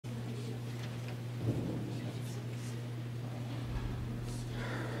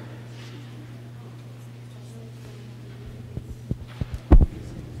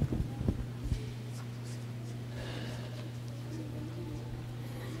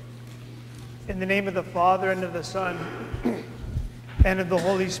In the name of the Father, and of the Son, and of the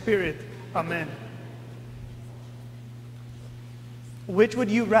Holy Spirit. Amen. Which would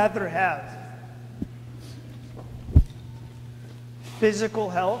you rather have? Physical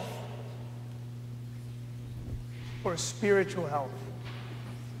health or spiritual health?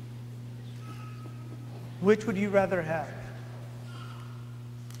 Which would you rather have?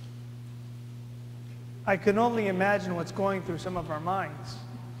 I can only imagine what's going through some of our minds.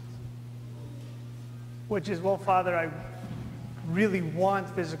 Which is, well, Father, I really want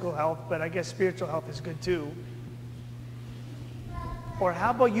physical health, but I guess spiritual health is good too. Or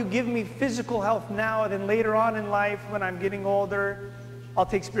how about you give me physical health now, and then later on in life, when I'm getting older, I'll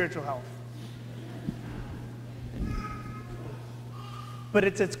take spiritual health. But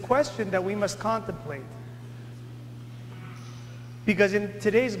it's a question that we must contemplate. Because in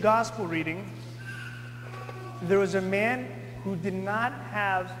today's gospel reading, there was a man who did not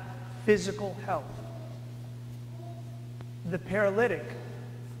have physical health. The paralytic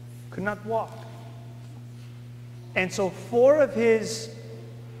could not walk. And so 4 of his,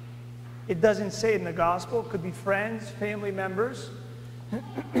 it doesn't say in the gospel, could be friends, family members,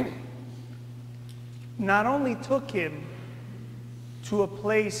 not only took him to a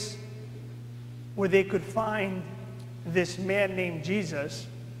place where they could find this man named Jesus,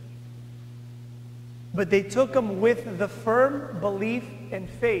 but they took him with the firm belief and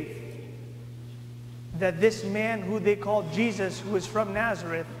faith that this man who they called Jesus, who was from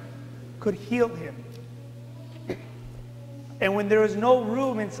Nazareth, could heal him. And when there was no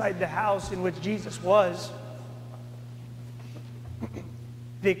room inside the house in which Jesus was,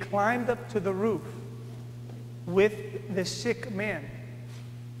 they climbed up to the roof with the sick man,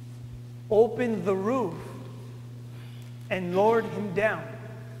 opened the roof, and lowered him down.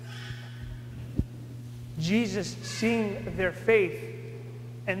 Jesus, seeing their faith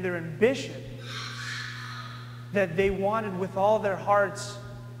and their ambition, that they wanted with all their hearts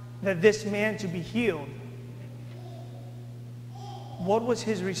that this man to be healed, what was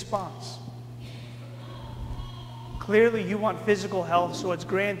his response? Clearly, you want physical health, so it's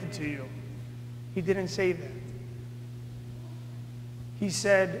granted to you. He didn't say that. He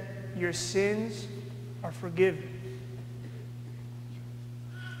said, your sins are forgiven.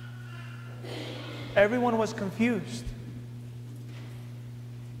 Everyone was confused.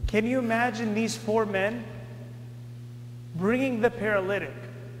 Can you imagine these 4 men bringing the paralytic,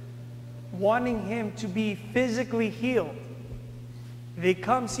 wanting him to be physically healed? They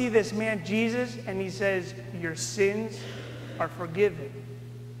come see this man Jesus, and he says, your sins are forgiven.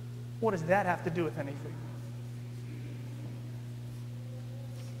 What does that have to do with anything?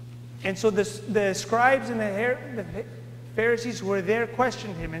 And so the scribes and the Pharisees who were there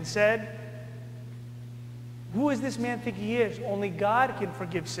questioned him and said, who does this man think he is? Only God can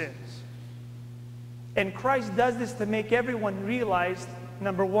forgive sins. And Christ does this to make everyone realize,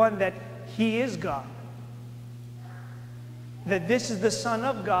 number one, that he is God. That this is the Son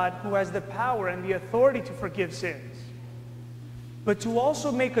of God who has the power and the authority to forgive sins. But to also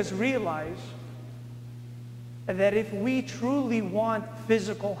make us realize that if we truly want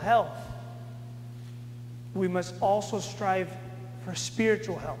physical health, we must also strive for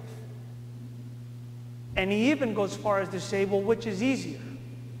spiritual health. And he even goes far as to say, well, which is easier?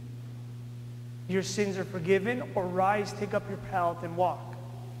 Your sins are forgiven, or rise, take up your pallet and walk.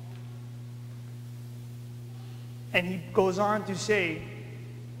 And he goes on to say,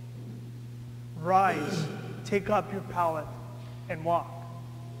 rise, take up your pallet and walk.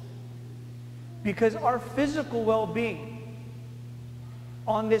 Because our physical well-being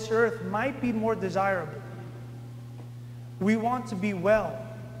on this earth might be more desirable. We want to be well.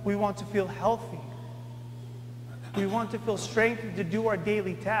 We want to feel healthy. We want to feel strengthened to do our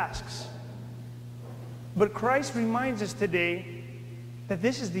daily tasks. But Christ reminds us today that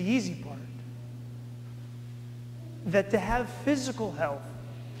this is the easy part. That to have physical health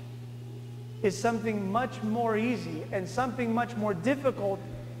is something much more easy, and something much more difficult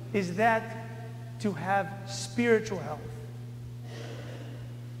is that to have spiritual health.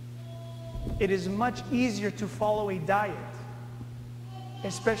 It is much easier to follow a diet,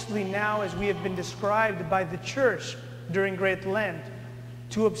 especially now as we have been described by the church during Great Lent,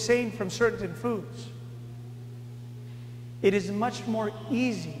 to abstain from certain foods. It is much more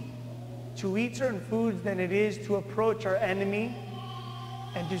easy to eat certain foods than it is to approach our enemy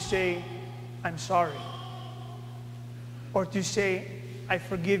and to say, I'm sorry. Or to say, I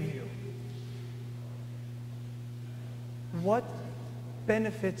forgive you. what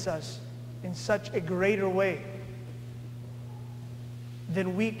benefits us in such a greater way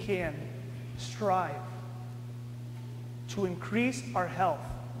than we can strive to increase our health,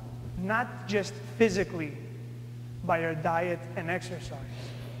 not just physically by our diet and exercise,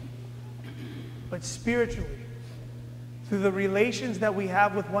 but spiritually through the relations that we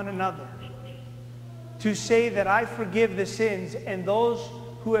have with one another, to say that I forgive the sins and those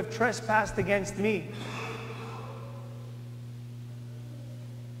who have trespassed against me,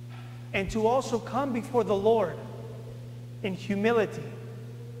 and to also come before the Lord in humility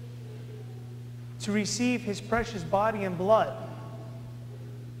to receive his precious body and blood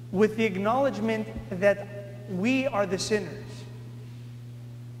with the acknowledgement that we are the sinners,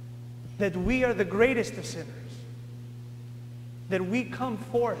 that we are the greatest of sinners, that we come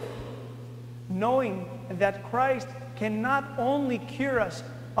forth knowing that Christ can not only cure us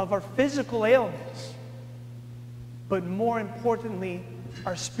of our physical ailments, but more importantly,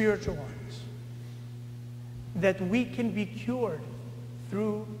 our spiritual ones. That we can be cured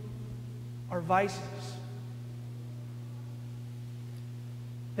through our vices.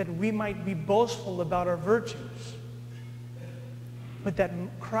 That we might be boastful about our virtues, but that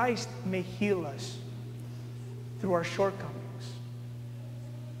Christ may heal us through our shortcomings.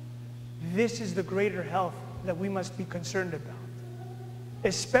 This is the greater health that we must be concerned about,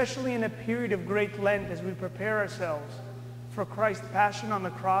 especially in a period of great Lent as we prepare ourselves for Christ's passion on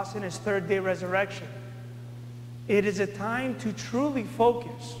the cross and his third-day resurrection. It is a time to truly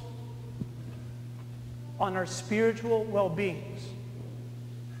focus on our spiritual well-beings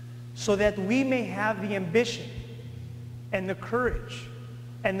so that we may have the ambition and the courage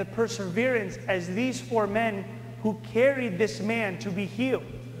and the perseverance as these 4 men who carried this man to be healed,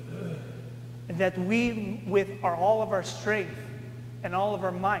 and that we, with all of our strength and all of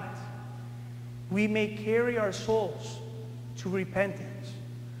our might, we may carry our souls to repentance,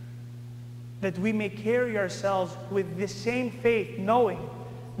 that we may carry ourselves with the same faith, knowing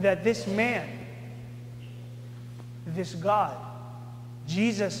that this man, this God,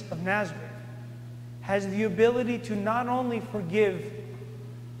 Jesus of Nazareth, has the ability to not only forgive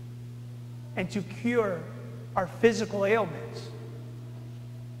and to cure our physical ailments,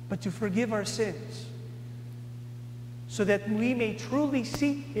 but to forgive our sins, so that we may truly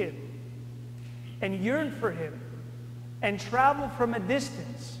seek him and yearn for him and travel from a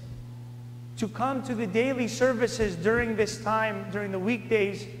distance to come to the daily services during this time, during the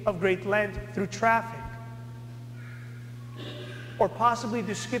weekdays of Great Lent, through traffic, or possibly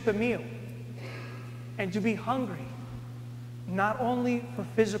to skip a meal, and to be hungry, not only for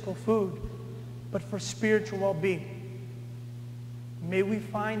physical food, but for spiritual well-being. May we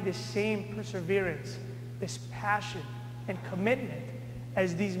find this same perseverance, this passion and commitment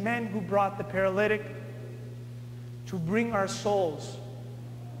as these men who brought the paralytic to bring our souls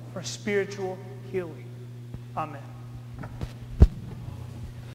for spiritual healing. Amen.